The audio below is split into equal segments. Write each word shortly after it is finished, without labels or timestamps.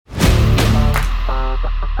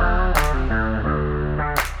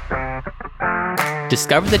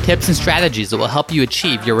Discover the tips and strategies that will help you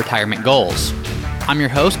achieve your retirement goals. I'm your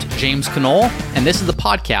host, James Knoll, and this is the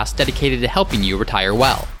podcast dedicated to helping you retire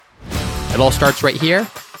well. It all starts right here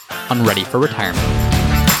on Ready for Retirement.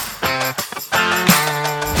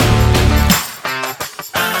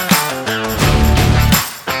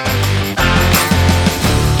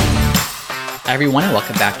 Hi everyone, and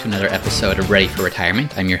welcome back to another episode of Ready for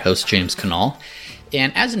Retirement. I'm your host, James Knoll,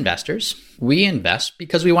 and as investors, we invest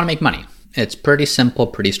because we want to make money. It's pretty simple,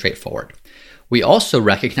 pretty straightforward. We also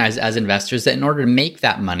recognize as investors that in order to make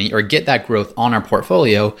that money or get that growth on our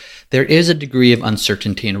portfolio, there is a degree of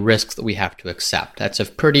uncertainty and risks that we have to accept. That's a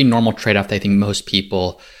pretty normal trade-off that I think most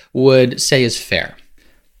people would say is fair.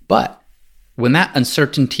 But when that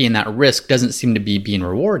uncertainty and that risk doesn't seem to be being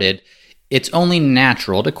rewarded, it's only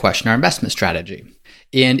natural to question our investment strategy.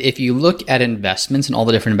 And if you look at investments and all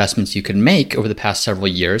the different investments you can make over the past several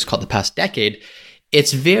years, called the past decade,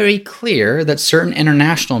 it's very clear that certain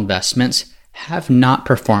international investments have not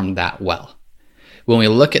performed that well. When we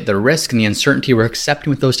look at the risk and the uncertainty we're accepting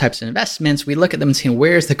with those types of investments, we look at them and say,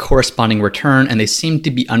 where's the corresponding return? And they seem to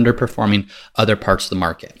be underperforming other parts of the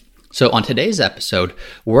market. So on today's episode,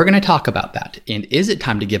 we're going to talk about that. And is it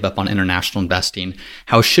time to give up on international investing?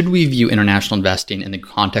 How should we view international investing in the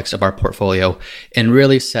context of our portfolio? And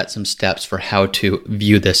really set some steps for how to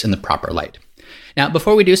view this in the proper light. Now,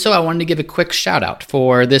 before we do so, I wanted to give a quick shout out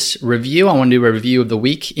for this review. I want to do a review of the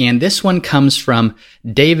week, and this one comes from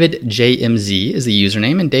David JMZ is the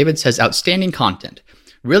username, and David says, outstanding content.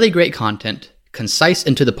 Really great content, concise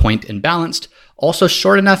and to the point and balanced, also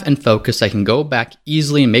short enough and focused I can go back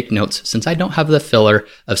easily and make notes since I don't have the filler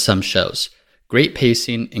of some shows. Great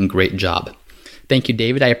pacing and great job. Thank you,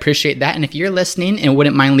 David. I appreciate that. And if you're listening and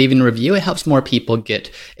wouldn't mind leaving a review, it helps more people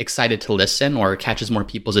get excited to listen or catches more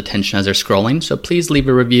people's attention as they're scrolling. So please leave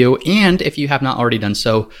a review. And if you have not already done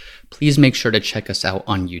so, please make sure to check us out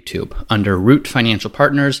on YouTube under Root Financial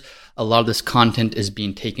Partners. A lot of this content is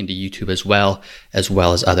being taken to YouTube as well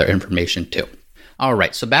as other information too. All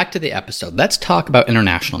right, so back to the episode. Let's talk about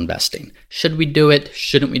international investing. Should we do it?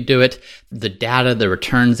 Shouldn't we do it? The data, the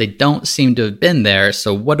returns, they don't seem to have been there.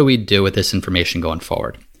 So what do we do with this information going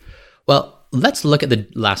forward? Well, let's look at the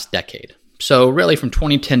last decade. So really from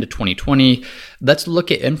 2010 to 2020, let's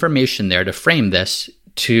look at information there to frame this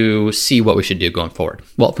to see what we should do going forward.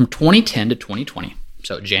 Well, from 2010 to 2020,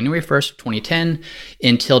 so January 1st of 2010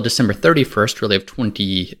 until December 31st, really of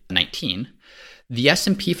 2019, the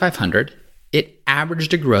S&P 500, it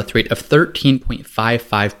averaged a growth rate of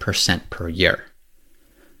 13.55% per year.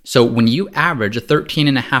 So when you average a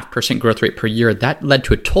 13.5% growth rate per year, that led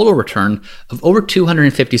to a total return of over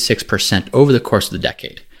 256% over the course of the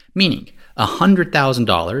decade, meaning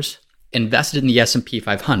 $100,000 invested in the S&P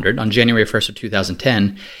 500 on January 1st of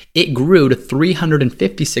 2010, it grew to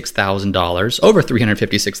 $356,000, over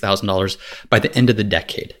 $356,000 by the end of the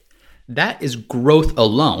decade. That is growth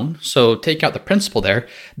alone. So take out the principal there.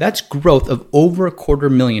 That's growth of over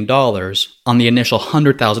 $250,000 on the initial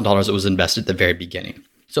 $100,000 that was invested at the very beginning.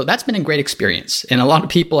 So that's been a great experience. And a lot of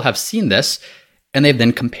people have seen this and they've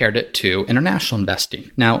then compared it to international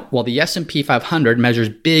investing. Now, while the S&P 500 measures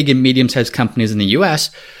big and medium-sized companies in the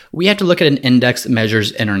US, we have to look at an index that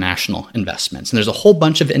measures international investments. And there's a whole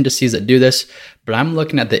bunch of indices that do this, but I'm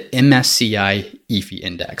looking at the MSCI EAFE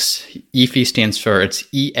index. EAFE stands for it's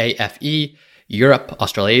EAFE, Europe,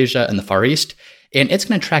 Australasia, and the Far East. And it's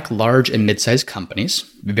going to track large and mid-sized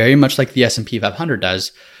companies, very much like the S&P 500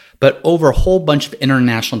 does, but over a whole bunch of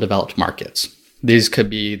international developed markets. These could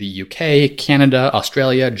be the UK, Canada,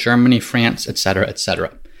 Australia, Germany, France, etc.,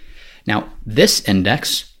 etc. Now, this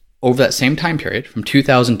index, over that same time period, from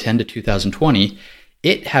 2010 to 2020,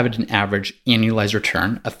 it had an average annualized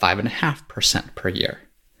return of 5.5% per year.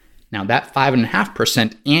 Now, that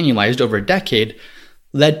 5.5% annualized over a decade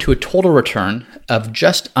led to a total return of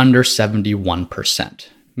just under 71%,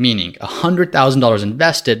 meaning $100,000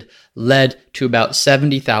 invested led to about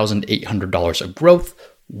 $70,800 of growth,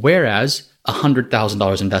 whereas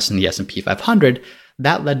 $100,000 invested in the S&P 500,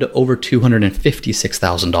 that led to over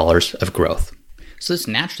 $256,000 of growth. So this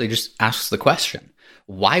naturally just asks the question,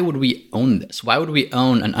 why would we own this? Why would we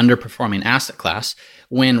own an underperforming asset class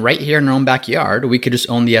when right here in our own backyard, we could just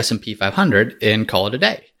own the S&P 500 and call it a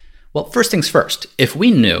day? Well, first things first, if we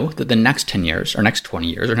knew that the next 10 years or next 20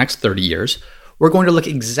 years or next 30 years were going to look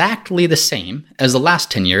exactly the same as the last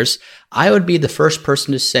 10 years, I would be the first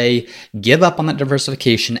person to say, give up on that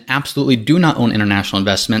diversification, absolutely do not own international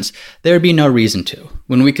investments. There would be no reason to,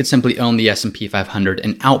 when we could simply own the S&P 500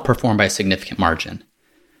 and outperform by a significant margin.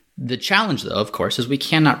 The challenge, though, of course, is we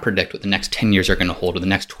cannot predict what the next 10 years are going to hold or the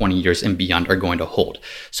next 20 years and beyond are going to hold.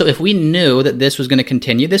 So if we knew that this was going to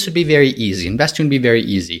continue, this would be very easy. Investing would be very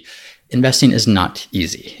easy. Investing is not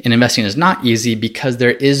easy. And investing is not easy because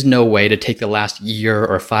there is no way to take the last year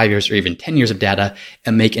or 5 years or even 10 years of data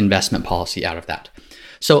and make investment policy out of that.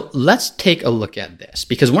 So let's take a look at this,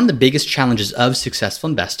 because one of the biggest challenges of successful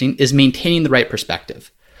investing is maintaining the right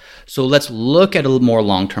perspective. So let's look at a more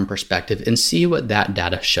long-term perspective and see what that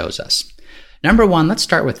data shows us. Number one, let's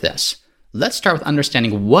start with this. Let's start with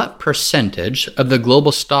understanding what percentage of the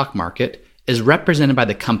global stock market is represented by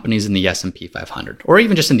the companies in the S&P 500, or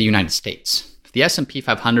even just in the United States. If the S&P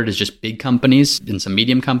 500 is just big companies and some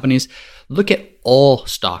medium companies, look at all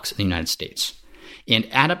stocks in the United States and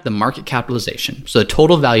add up the market capitalization, so the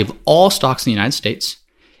total value of all stocks in the United States,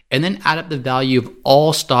 and then add up the value of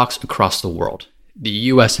all stocks across the world, the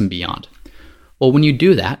US and beyond. Well, when you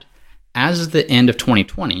do that, as of the end of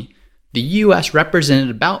 2020, the US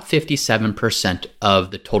represented about 57%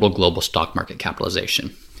 of the total global stock market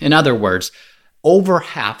capitalization. In other words, over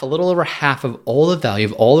half, a little over half of all the value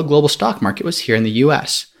of all the global stock market was here in the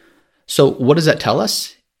US. So what does that tell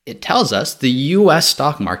us? It tells us the US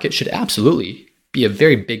stock market should absolutely be a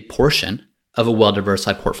very big portion of a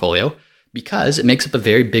well-diversified portfolio because it makes up a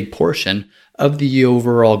very big portion of the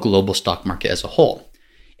overall global stock market as a whole.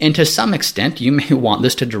 And to some extent, you may want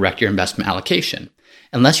this to direct your investment allocation.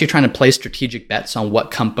 Unless you're trying to place strategic bets on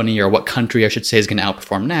what company or what country, I should say, is going to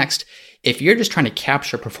outperform next, if you're just trying to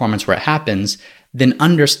capture performance where it happens, then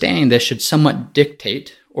understanding this should somewhat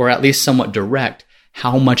dictate, or at least somewhat direct,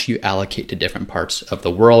 how much you allocate to different parts of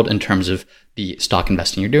the world in terms of the stock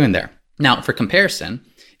investing you're doing there. Now, for comparison,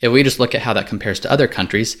 if we just look at how that compares to other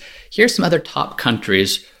countries, here's some other top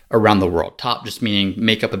countries around the world. Top just meaning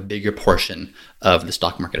make up a bigger portion of the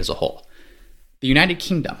stock market as a whole. The United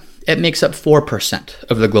Kingdom, it makes up 4%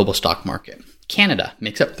 of the global stock market. Canada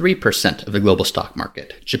makes up 3% of the global stock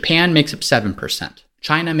market. Japan makes up 7%.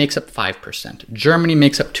 China makes up 5%. Germany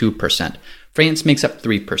makes up 2%. France makes up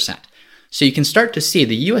 3%. So you can start to see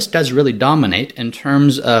the US does really dominate in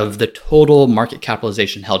terms of the total market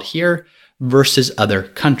capitalization held here versus other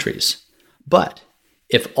countries. But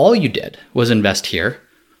if all you did was invest here,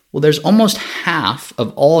 well, there's almost half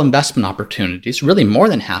of all investment opportunities, really more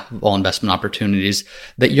than half of all investment opportunities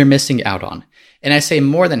that you're missing out on. And I say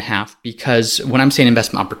more than half because when I'm saying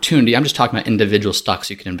investment opportunity, I'm just talking about individual stocks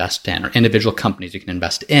you can invest in or individual companies you can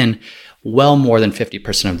invest in. Well, more than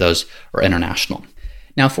 50% of those are international.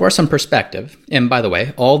 Now, for some perspective, and by the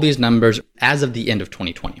way, all these numbers as of the end of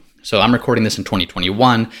 2020. So I'm recording this in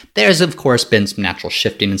 2021. There's, of course, been some natural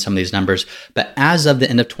shifting in some of these numbers, but as of the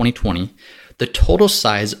end of 2020, the total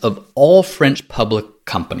size of all French public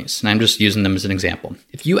companies, and I'm just using them as an example,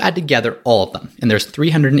 if you add together all of them, and there's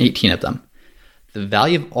 318 of them, the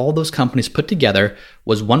value of all those companies put together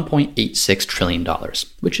was $1.86 trillion,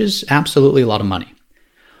 which is absolutely a lot of money.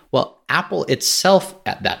 Well, Apple itself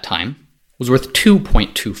at that time was worth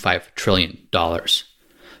 $2.25 trillion.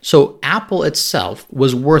 So Apple itself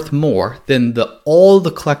was worth more than all the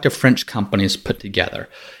collective French companies put together.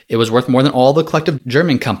 It was worth more than all the collective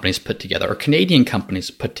German companies put together or Canadian companies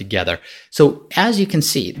put together. So as you can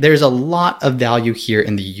see, there's a lot of value here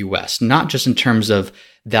in the US, not just in terms of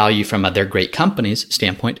value from their great companies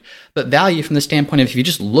standpoint, but value from the standpoint of if you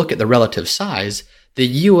just look at the relative size, the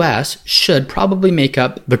US should probably make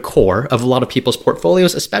up the core of a lot of people's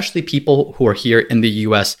portfolios, especially people who are here in the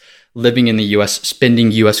US, living in the US,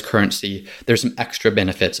 spending US currency. There's some extra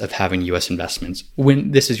benefits of having US investments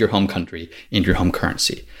when this is your home country and your home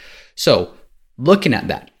currency. So looking at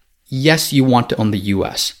that, yes, you want to own the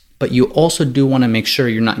US, but you also do want to make sure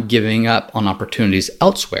you're not giving up on opportunities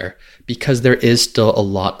elsewhere because there is still a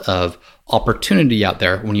lot of opportunity out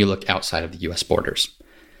there when you look outside of the US borders.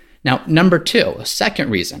 Now, number two, a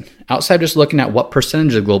second reason, outside just looking at what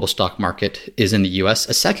percentage of the global stock market is in the US,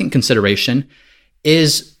 a second consideration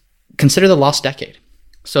is consider the last decade.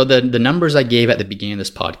 So the numbers I gave at the beginning of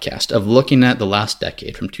this podcast of looking at the last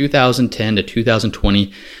decade from 2010 to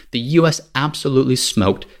 2020, the US absolutely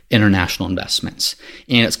smoked international investments.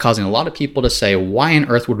 And it's causing a lot of people to say, why on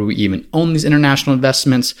earth would we even own these international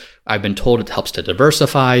investments? I've been told it helps to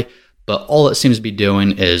diversify, but all it seems to be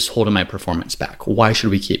doing is holding my performance back. Why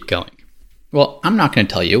should we keep going? Well, I'm not going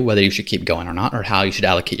to tell you whether you should keep going or not, or how you should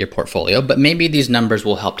allocate your portfolio, but maybe these numbers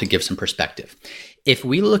will help to give some perspective. If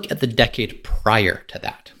we look at the decade prior to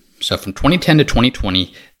that, so from 2010 to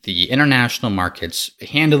 2020, the international markets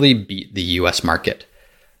handily beat the US market.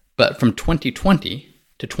 But from 2020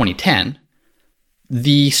 to 2010,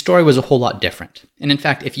 the story was a whole lot different. And in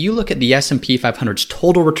fact, if you look at the S&P 500's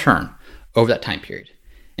total return over that time period,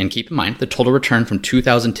 And keep in mind, the total return from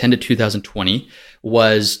 2010 to 2020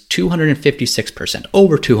 was 256%,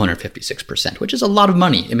 over 256%, which is a lot of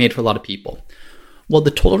money. It made for a lot of people. Well,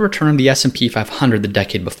 the total return of the S&P 500 the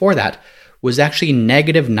decade before that was actually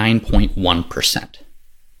negative 9.1%.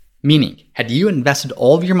 Meaning, had you invested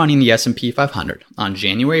all of your money in the S&P 500 on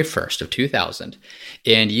January 1st of 2000,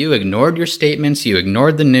 and you ignored your statements, you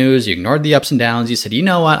ignored the news, you ignored the ups and downs, you said, you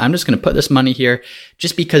know what, I'm just going to put this money here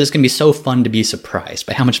just because it's going to be so fun to be surprised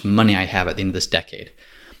by how much money I have at the end of this decade.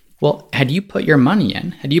 Well, had you put your money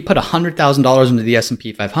in, had you put $100,000 into the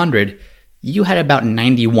S&P 500, you had about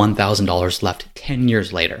 $91,000 left 10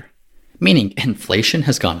 years later. Meaning, inflation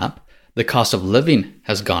has gone up. The cost of living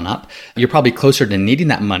has gone up. You're probably closer to needing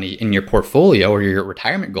that money in your portfolio or your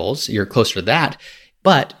retirement goals. You're closer to that,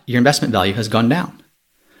 but your investment value has gone down.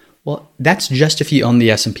 Well, that's just if you own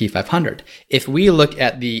the S&P 500. If we look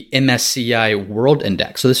at the MSCI World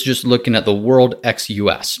Index, so this is just looking at the world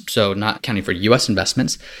ex-US, so not counting for US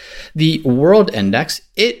investments, the World Index,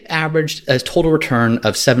 it averaged a total return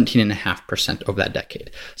of 17.5% over that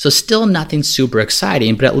decade. So still nothing super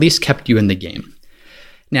exciting, but at least kept you in the game.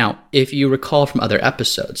 Now, if you recall from other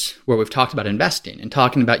episodes where we've talked about investing and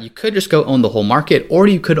talking about you could just go own the whole market, or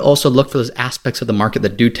you could also look for those aspects of the market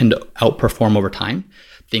that do tend to outperform over time,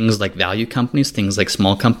 things like value companies, things like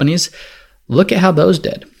small companies, look at how those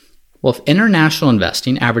did. Well, if international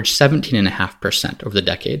investing averaged 17.5% over the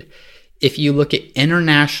decade, if you look at the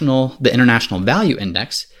International Value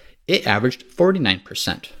Index, it averaged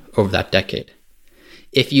 49% over that decade.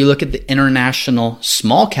 If you look at the International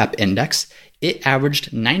Small Cap Index, it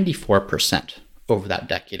averaged 94% over that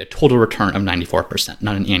decade, a total return of 94%,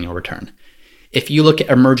 not an annual return. If you look at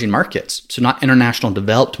emerging markets, so not international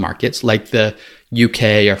developed markets like the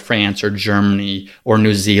UK or France or Germany or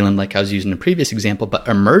New Zealand, like I was using in the previous example, but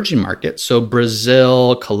emerging markets, so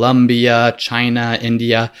Brazil, Colombia, China,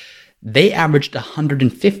 India, they averaged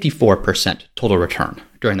 154% total return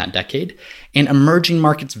during that decade. And emerging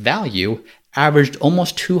markets value averaged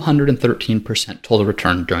almost 213% total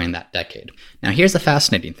return during that decade. Now, here's the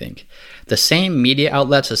fascinating thing. The same media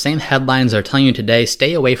outlets, the same headlines are telling you today,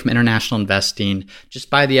 stay away from international investing, just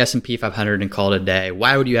buy the S&P 500 and call it a day.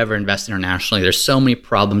 Why would you ever invest internationally? There's so many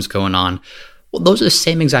problems going on. Well, those are the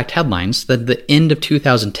same exact headlines that at the end of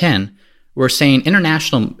 2010 were saying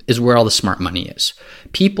international is where all the smart money is.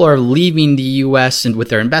 People are leaving the US and with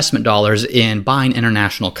their investment dollars and buying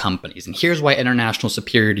international companies. And here's why international is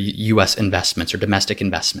superior to US investments or domestic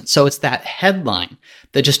investments. So it's that headline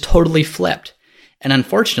that just totally flipped. And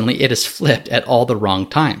unfortunately, it has flipped at all the wrong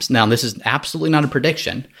times. Now, this is absolutely not a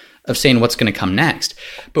prediction of saying what's going to come next.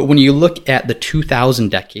 But when you look at the 2000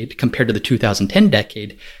 decade compared to the 2010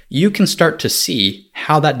 decade, you can start to see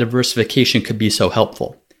how that diversification could be so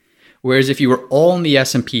helpful. Whereas if you were all in the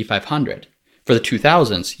S&P 500 for the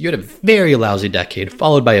 2000s, you had a very lousy decade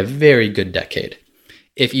followed by a very good decade.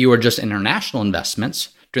 If you were just international investments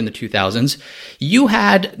during the 2000s, you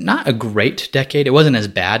had not a great decade. It wasn't as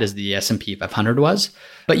bad as the S&P 500 was,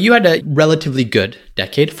 but you had a relatively good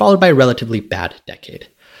decade followed by a relatively bad decade.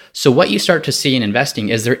 So what you start to see in investing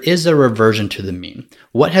is there is a reversion to the mean.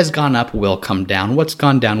 What has gone up will come down. What's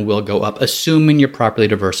gone down will go up, assuming you're properly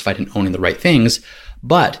diversified and owning the right things.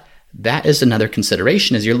 But that is another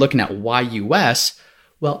consideration as you're looking at why US.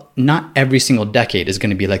 Well, not every single decade is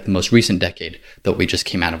going to be like the most recent decade that we just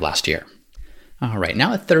came out of last year. All right,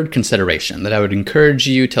 now a third consideration that I would encourage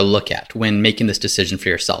you to look at when making this decision for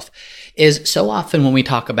yourself is so often when we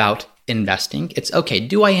talk about investing, it's okay,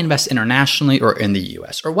 do I invest internationally or in the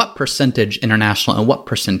US? Or what percentage international and what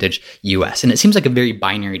percentage US? And it seems like a very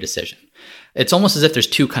binary decision. It's almost as if there's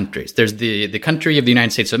two countries. There's the country of the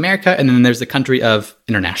United States of America, and then there's the country of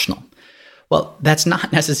international. Well, that's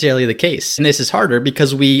not necessarily the case. And this is harder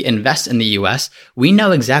because we invest in the US. We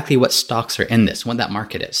know exactly what stocks are in this, what that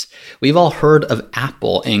market is. We've all heard of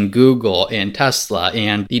Apple and Google and Tesla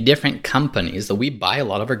and the different companies that we buy a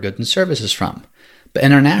lot of our goods and services from. But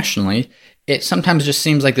internationally, it sometimes just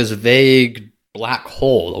seems like this vague black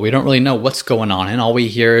hole that we don't really know what's going on. And all we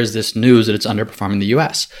hear is this news that it's underperforming the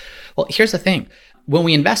US. Well, here's the thing. When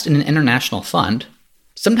we invest in an international fund,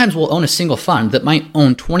 sometimes we'll own a single fund that might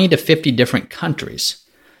own 20 to 50 different countries.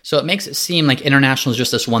 So it makes it seem like international is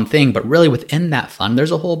just this one thing, but really within that fund,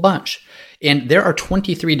 there's a whole bunch. And there are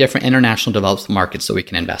 23 different international developed markets that we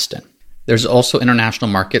can invest in. There's also international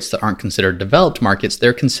markets that aren't considered developed markets.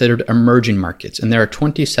 They're considered emerging markets. And there are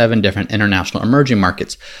 27 different international emerging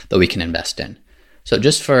markets that we can invest in. So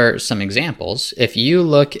just for some examples, if you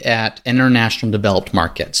look at international developed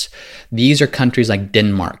markets, these are countries like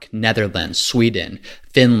Denmark, Netherlands, Sweden,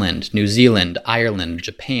 Finland, New Zealand, Ireland,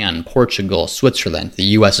 Japan, Portugal, Switzerland.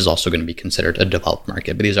 The US is also going to be considered a developed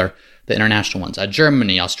market, but these are the international ones.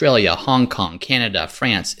 Germany, Australia, Hong Kong, Canada,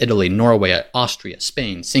 France, Italy, Norway, Austria,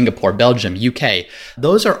 Spain, Singapore, Belgium, UK.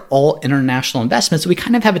 Those are all international investments that we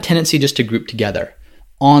kind of have a tendency just to group together.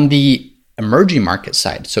 On the emerging market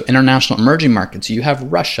side, so international emerging markets, you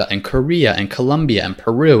have Russia and Korea and Colombia and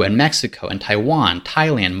Peru and Mexico and Taiwan,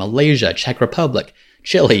 Thailand, Malaysia, Czech Republic,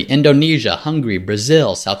 Chile, Indonesia, Hungary,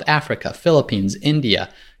 Brazil, South Africa, Philippines, India,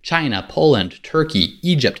 China, Poland, Turkey,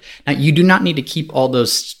 Egypt. Now, you do not need to keep all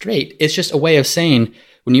those straight. It's just a way of saying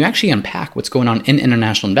when you actually unpack what's going on in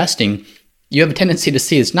international investing, you have a tendency to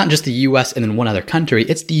see it's not just the US and then one other country,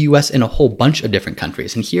 it's the US and a whole bunch of different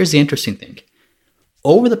countries. And here's the interesting thing.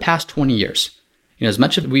 Over the past 20 years, as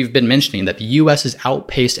much as we've been mentioning that the US has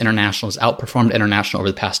outpaced international, has outperformed international over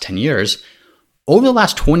the past 10 years, over the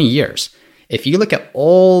last 20 years, if you look at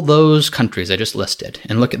all those countries I just listed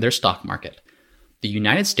and look at their stock market, the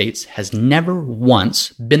United States has never once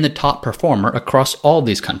been the top performer across all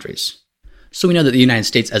these countries. So we know that the United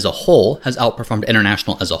States as a whole has outperformed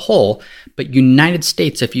international as a whole, but United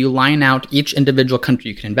States, if you line out each individual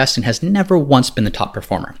country you can invest in, has never once been the top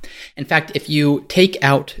performer. In fact, if you take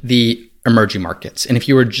out the emerging markets, and if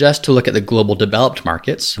you were just to look at the global developed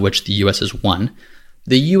markets, which the US is one,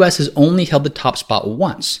 the US has only held the top spot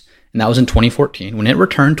once, and that was in 2014 when it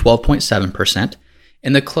returned 12.7%.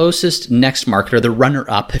 And the closest next market, or the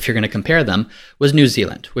runner-up, if you're going to compare them, was New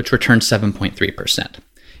Zealand, which returned 7.3%.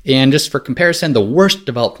 And just for comparison, the worst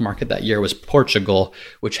developed market that year was Portugal,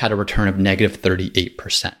 which had a return of negative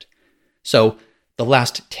 38%. So the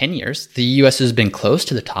last 10 years, the US has been close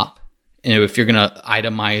to the top, if you're going to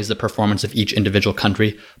itemize the performance of each individual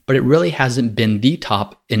country, but it really hasn't been the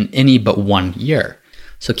top in any but 1 year.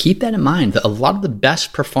 So keep that in mind, that a lot of the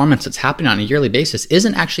best performance that's happening on a yearly basis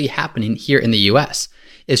isn't actually happening here in the US.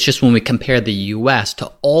 It's just when we compare the US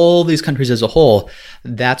to all these countries as a whole,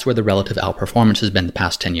 that's where the relative outperformance has been the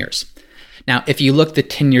past 10 years. Now, if you look the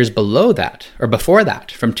 10 years below that, or before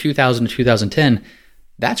that, from 2000 to 2010,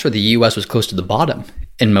 that's where the US was close to the bottom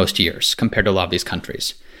in most years compared to a lot of these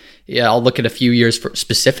countries. Yeah, I'll look at a few years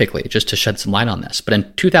specifically just to shed some light on this. But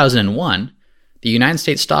in 2001, the United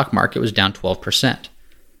States stock market was down 12%.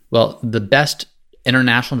 Well, the best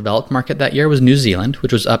international developed market that year was New Zealand,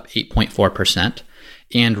 which was up 8.4%.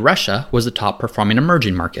 And Russia was the top performing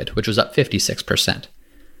emerging market, which was up 56%.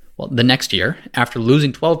 Well, the next year, after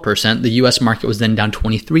losing 12%, the US market was then down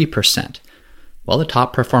 23%. Well, the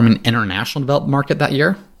top performing international developed market that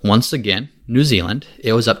year, once again, New Zealand,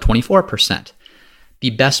 it was up 24%. The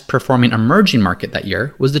best performing emerging market that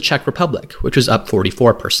year was the Czech Republic, which was up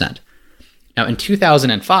 44%. Now, in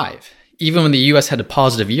 2005, even when the US had a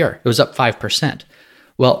positive year, it was up 5%.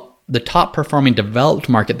 Well, the top performing developed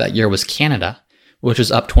market that year was Canada, which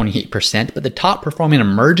was up 28%, but the top performing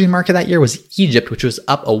emerging market that year was Egypt, which was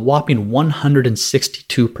up a whopping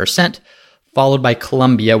 162%, followed by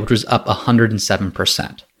Colombia, which was up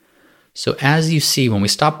 107%. So as you see, when we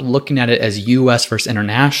stop looking at it as US versus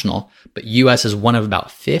international, but US is one of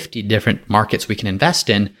about 50 different markets we can invest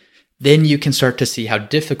in, then you can start to see how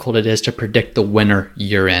difficult it is to predict the winner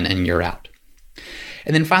year in and year out.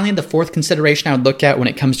 And then finally, the fourth consideration I would look at when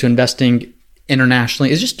it comes to investing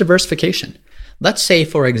internationally is just diversification. Let's say,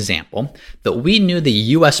 for example, that we knew the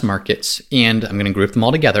US markets, and I'm going to group them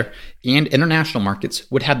all together, and international markets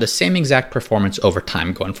would have the same exact performance over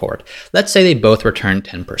time going forward. Let's say they both return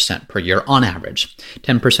 10% per year on average.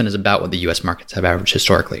 10% is about what the US markets have averaged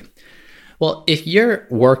historically. Well, if you're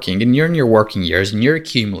working and you're in your working years and you're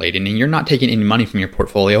accumulating and you're not taking any money from your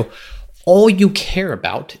portfolio, all you care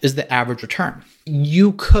about is the average return.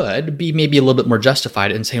 You could be maybe a little bit more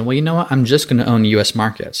justified in saying, well, you know what? I'm just going to own US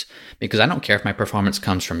markets because I don't care if my performance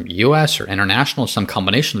comes from US or international, some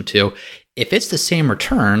combination of the two. If it's the same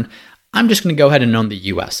return, I'm just going to go ahead and own the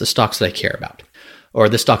US, the stocks that I care about, or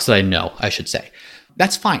the stocks that I know, I should say.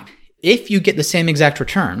 That's fine. If you get the same exact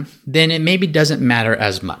return, then it maybe doesn't matter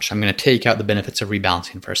as much. I'm going to take out the benefits of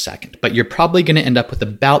rebalancing for a second, but you're probably going to end up with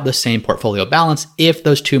about the same portfolio balance if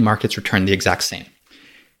those two markets return the exact same.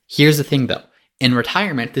 Here's the thing though. In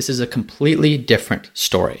retirement, this is a completely different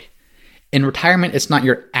story. In retirement, it's not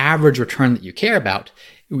your average return that you care about.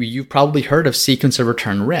 You've probably heard of sequence of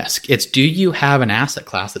return risk. It's, do you have an asset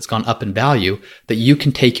class that's gone up in value that you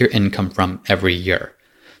can take your income from every year?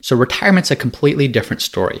 So retirement's a completely different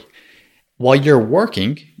story. While you're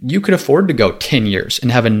working, you could afford to go 10 years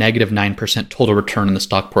and have a negative 9% total return in the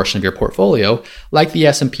stock portion of your portfolio, like the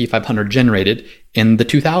S&P 500 generated in the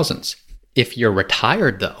 2000s. If you're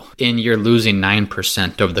retired though, and you're losing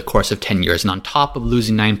 9% over the course of 10 years, and on top of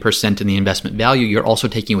losing 9% in the investment value, you're also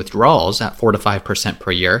taking withdrawals at 4 to 5%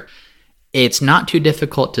 per year, it's not too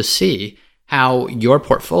difficult to see how your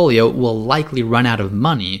portfolio will likely run out of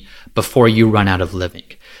money before you run out of living.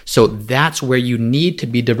 So that's where you need to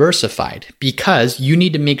be diversified, because you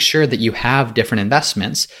need to make sure that you have different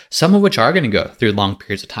investments, some of which are going to go through long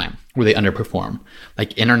periods of time where they underperform,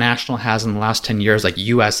 like international has in the last 10 years, like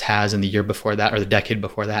US has in the year before that or the decade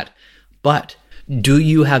before that. But do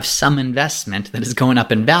you have some investment that is going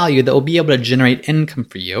up in value that will be able to generate income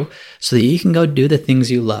for you so that you can go do the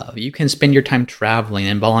things you love? You can spend your time traveling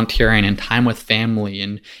and volunteering and time with family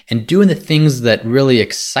and doing the things that really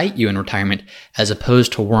excite you in retirement, as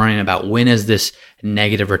opposed to worrying about when is this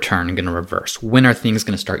negative return going to reverse? When are things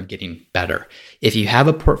going to start getting better? If you have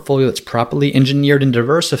a portfolio that's properly engineered and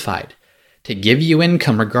diversified to give you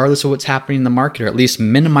income regardless of what's happening in the market, or at least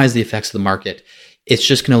minimize the effects of the market, it's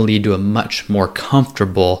just going to lead to a much more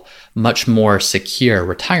comfortable, much more secure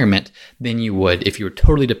retirement than you would if you were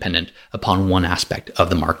totally dependent upon one aspect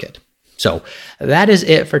of the market. So that is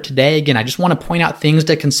it for today. Again, I just want to point out things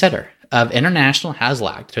to consider. International has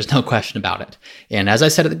lagged. There's no question about it. And as I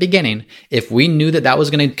said at the beginning, if we knew that that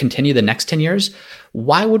was going to continue the next 10 years,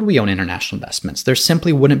 why would we own international investments? There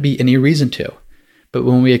simply wouldn't be any reason to. But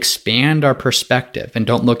when we expand our perspective and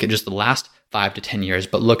don't look at just the last 5 to 10 years,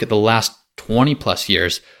 but look at the last 20 plus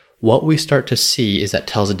years, what we start to see is that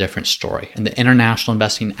tells a different story. And the international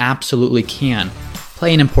investing absolutely can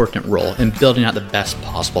play an important role in building out the best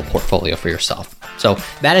possible portfolio for yourself. So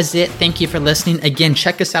that is it. Thank you for listening. Again,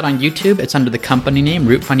 check us out on YouTube. It's under the company name,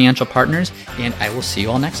 Root Financial Partners, and I will see you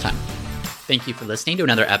all next time. Thank you for listening to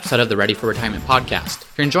another episode of the Ready for Retirement podcast.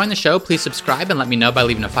 If you're enjoying the show, please subscribe and let me know by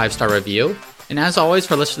leaving a 5-star review. And as always,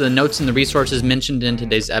 for a list of the notes and the resources mentioned in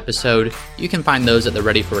today's episode, you can find those at the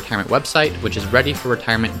Ready for Retirement website, which is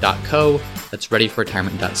readyforretirement.co. That's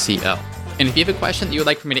readyforretirement.co. And if you have a question that you would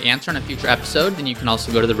like for me to answer on a future episode, then you can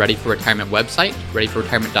also go to the Ready for Retirement website,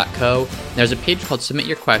 readyforretirement.co. There's a page called Submit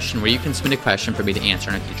Your Question where you can submit a question for me to answer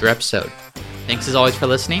in a future episode. Thanks as always for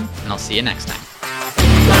listening, and I'll see you next time.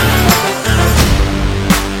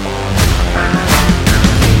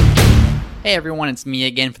 Hey everyone, it's me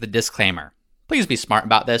again for the disclaimer. Please be smart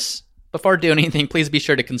about this. Before doing anything, please be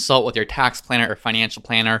sure to consult with your tax planner or financial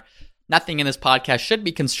planner. Nothing in this podcast should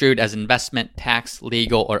be construed as investment, tax,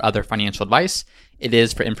 legal, or other financial advice. It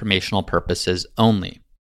is for informational purposes only.